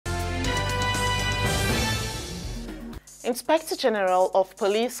Inspector General of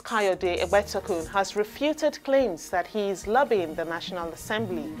Police Egbetokun has refuted claims that he is lobbying the National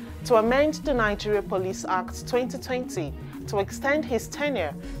Assembly to amend the Nigeria Police Act 2020 to extend his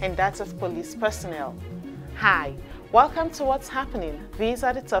tenure and that of police personnel. Hi, welcome to What's Happening. These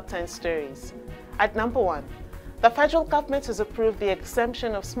are the top 10 stories. At number 1, the federal government has approved the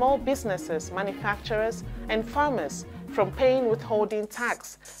exemption of small businesses, manufacturers, and farmers from paying withholding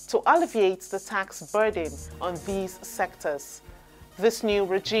tax to alleviate the tax burden on these sectors. This new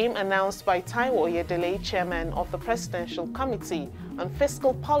regime, announced by Taiwo Oyedele, chairman of the Presidential Committee on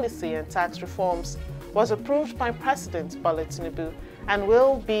Fiscal Policy and Tax Reforms, was approved by President Bola Tinubu and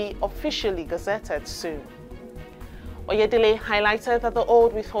will be officially gazetted soon. Oyedele highlighted that the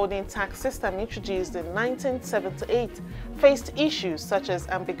old withholding tax system introduced in 1978 faced issues such as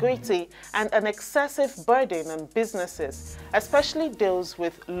ambiguity and an excessive burden on businesses, especially those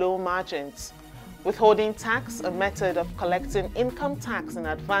with low margins. Withholding tax, a method of collecting income tax in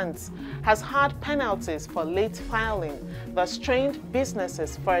advance, has hard penalties for late filing that strained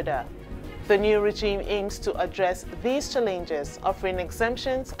businesses further. The new regime aims to address these challenges, offering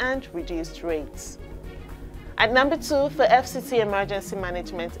exemptions and reduced rates. At number 2, the FCT Emergency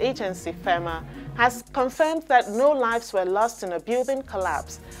Management Agency, FEMA, has confirmed that no lives were lost in a building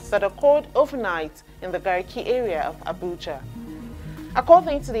collapse that occurred overnight in the Gariki area of Abuja.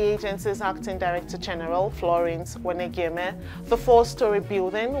 According to the agency's Acting Director General, Florence Wanegeme, the 4-story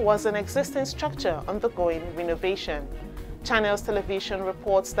building was an existing structure undergoing renovation. Channels Television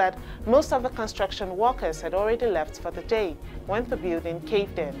reports that most of the construction workers had already left for the day when the building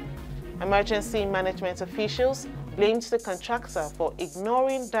caved in. Emergency management officials blamed the contractor for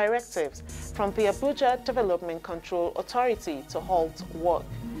ignoring directives from the Abuja Development Control Authority to halt work.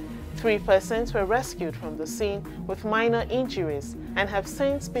 3 persons were rescued from the scene with minor injuries and have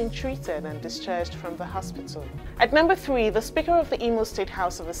since been treated and discharged from the hospital. At number 3, the Speaker of the Imo State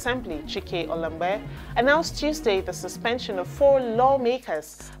House of Assembly, Chike Olambe, announced Tuesday the suspension of 4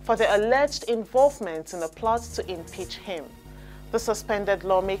 lawmakers for their alleged involvement in a plot to impeach him. The suspended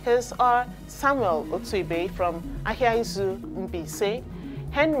lawmakers are Samuel Otuibe from Ahiaizu Mbise,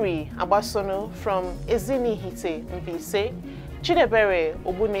 Henry Abasono from Ezinihite Mbise, Chidebere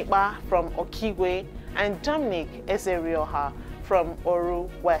Obunikpa from Okigwe, and Dominic Ezerioha from Oru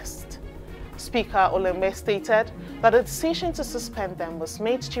West. Speaker Olembe stated that the decision to suspend them was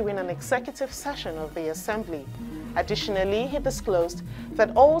made during an executive session of the Assembly. Additionally, he disclosed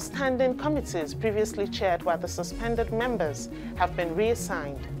that all standing committees previously chaired by the suspended members have been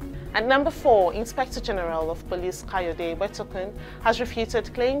reassigned. At number 4, Inspector General of Police Egbetokun has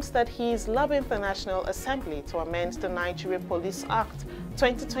refuted claims that he is lobbying the National Assembly to amend the Nigeria Police Act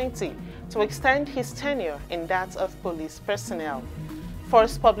 2020 to extend his tenure in that of police personnel.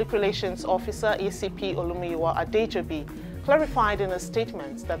 Forest Public Relations Officer ACP Olumiyiwa Adejobi clarified in a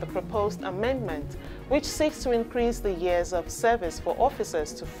statement that the proposed amendment, which seeks to increase the years of service for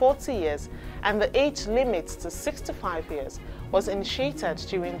officers to 40 years and the age limit to 65 years, was initiated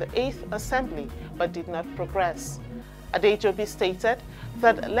during the 8th Assembly but did not progress. Adejobi stated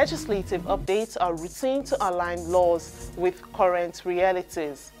that legislative updates are routine to align laws with current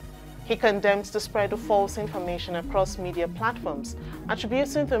realities. He condemned the spread of false information across media platforms,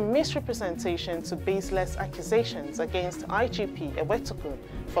 attributing the misrepresentation to baseless accusations against IGP Egbetokun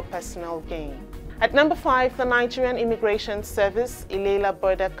for personal gain. At number 5, the Nigerian Immigration Service, Ilela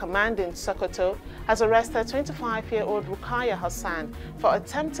Border Command in Sokoto, has arrested 25-year-old Rukaya Hassan for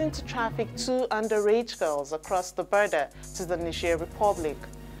attempting to traffic 2 underage girls across the border to the Niger Republic.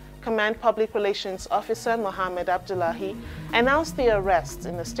 Command Public Relations Officer Mohammed Abdullahi announced the arrest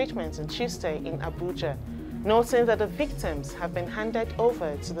in a statement on Tuesday in Abuja, noting that the victims have been handed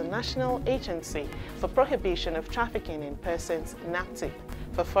over to the National Agency for Prohibition of Trafficking in Persons, NAPTIP,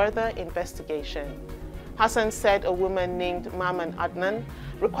 for further investigation. Hassan said a woman named Maman Adnan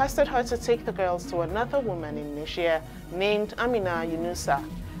requested her to take the girls to another woman in Niger named Amina Yunusa,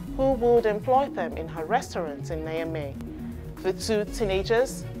 who would employ them in her restaurant in Niamey. The 2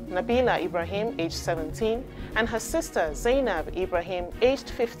 teenagers, Nabila Ibrahim, aged 17, and her sister Zainab Ibrahim, aged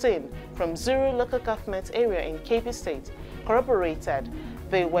 15, from Zuru local government area in Kebbi State, corroborated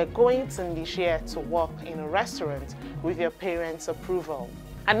they were going to Niger to work in a restaurant with their parents' approval.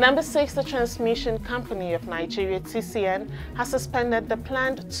 At number 6, the Transmission Company of Nigeria, TCN, has suspended the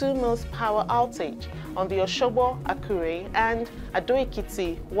planned 2-month power outage on the Osogbo, Akure, and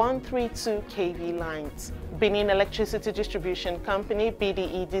Ado-Ekiti 132 kV lines. Benin Electricity Distribution Company,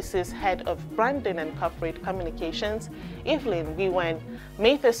 BDEDC's head of branding and corporate communications, Evelyn Wiwen,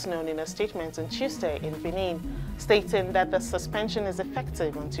 made this known in a statement on Tuesday in Benin, stating that the suspension is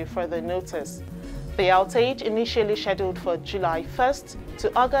effective until further notice. The outage, initially scheduled for July 1st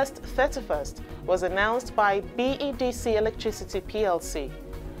to August 31st, was announced by BEDC Electricity plc.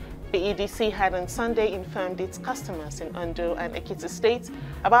 BEDC had on Sunday informed its customers in Ondo and Ekiti states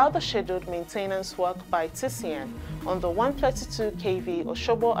about the scheduled maintenance work by TCN on the 132 kV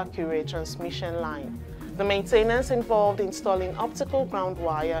Oshobo Akure transmission line. The maintenance involved installing optical ground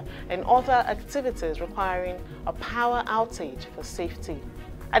wire and other activities requiring a power outage for safety.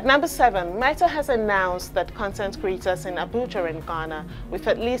 At number 7, Meta has announced that content creators in Abuja and Ghana with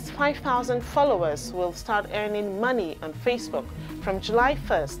at least 5,000 followers will start earning money on Facebook from July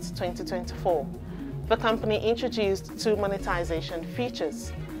 1st, 2024. The company introduced two monetization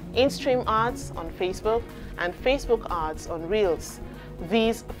features: in-stream ads on Facebook and Facebook ads on Reels.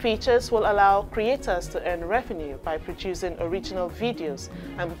 These features will allow creators to earn revenue by producing original videos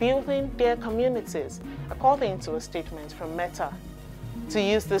and building their communities, according to a statement from Meta. To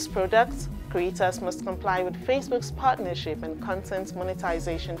use this product, creators must comply with Facebook's partnership and content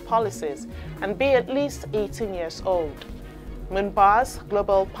monetization policies and be at least 18 years old. Moonbars,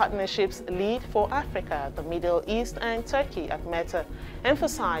 Global Partnerships Lead for Africa, the Middle East and Turkey at Meta,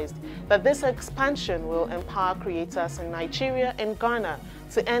 emphasized that this expansion will empower creators in Nigeria and Ghana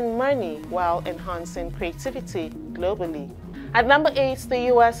to earn money while enhancing creativity globally. At number 8, the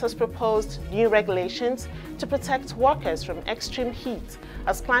US has proposed new regulations to protect workers from extreme heat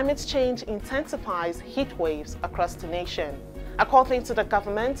as climate change intensifies heat waves across the nation. According to the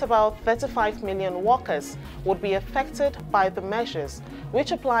government, about 35 million workers would be affected by the measures,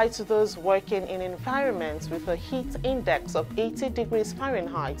 which apply to those working in environments with a heat index of 80 degrees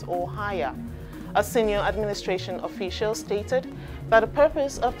Fahrenheit or higher. A senior administration official stated that the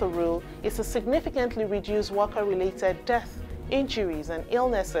purpose of the rule is to significantly reduce worker-related death, injuries and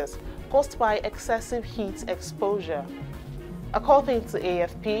illnesses caused by excessive heat exposure. According to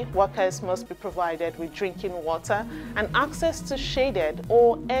AFP, workers must be provided with drinking water and access to shaded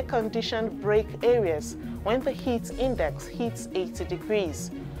or air-conditioned break areas when the heat index hits 80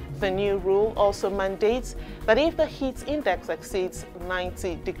 degrees. The new rule also mandates that if the heat index exceeds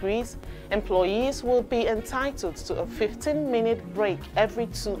 90 degrees, employees will be entitled to a 15-minute break every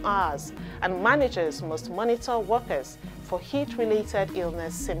 2 hours, and managers must monitor workers for heat-related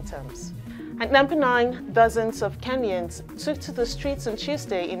illness symptoms. At number 9, dozens of Kenyans took to the streets on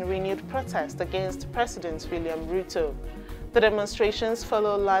Tuesday in renewed protest against President William Ruto. The demonstrations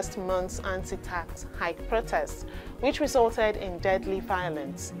follow last month's anti-tax hike protests, which resulted in deadly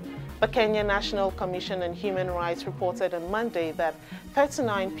violence. The Kenya National Commission on Human Rights reported on Monday that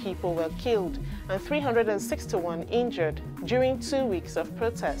 39 people were killed and 361 injured during 2 weeks of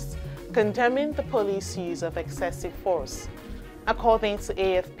protests, condemning the police use of excessive force. According to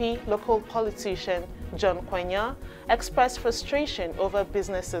AFP, local politician John Kwenya expressed frustration over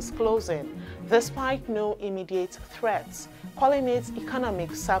businesses closing, despite no immediate threats, calling it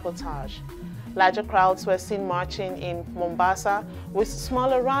economic sabotage. Larger crowds were seen marching in Mombasa, with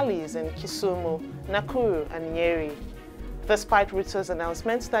smaller rallies in Kisumu, Nakuru and Nyeri. Despite Ruto's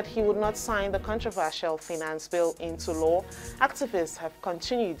announcement that he would not sign the controversial finance bill into law, activists have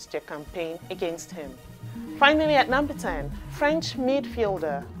continued their campaign against him. Finally, at number 10, French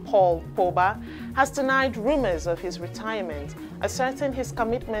midfielder Paul Pogba has denied rumors of his retirement, asserting his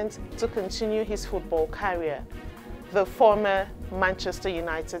commitment to continue his football career. The former Manchester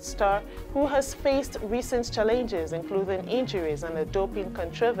United star, who has faced recent challenges including injuries and a doping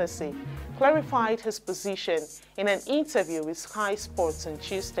controversy, clarified his position in an interview with Sky Sports on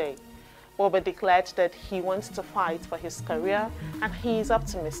Tuesday. Pogba declared that he wants to fight for his career and he is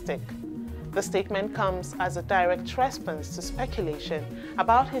optimistic. The statement comes as a direct response to speculation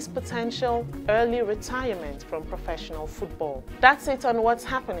about his potential early retirement from professional football. That's it on what's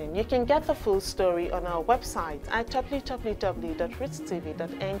happening. You can get the full story on our website at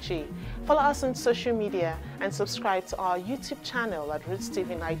www.rootstv.ng. Follow us on social media and subscribe to our YouTube channel at Roots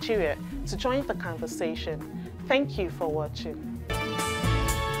TV Nigeria to join the conversation. Thank you for watching.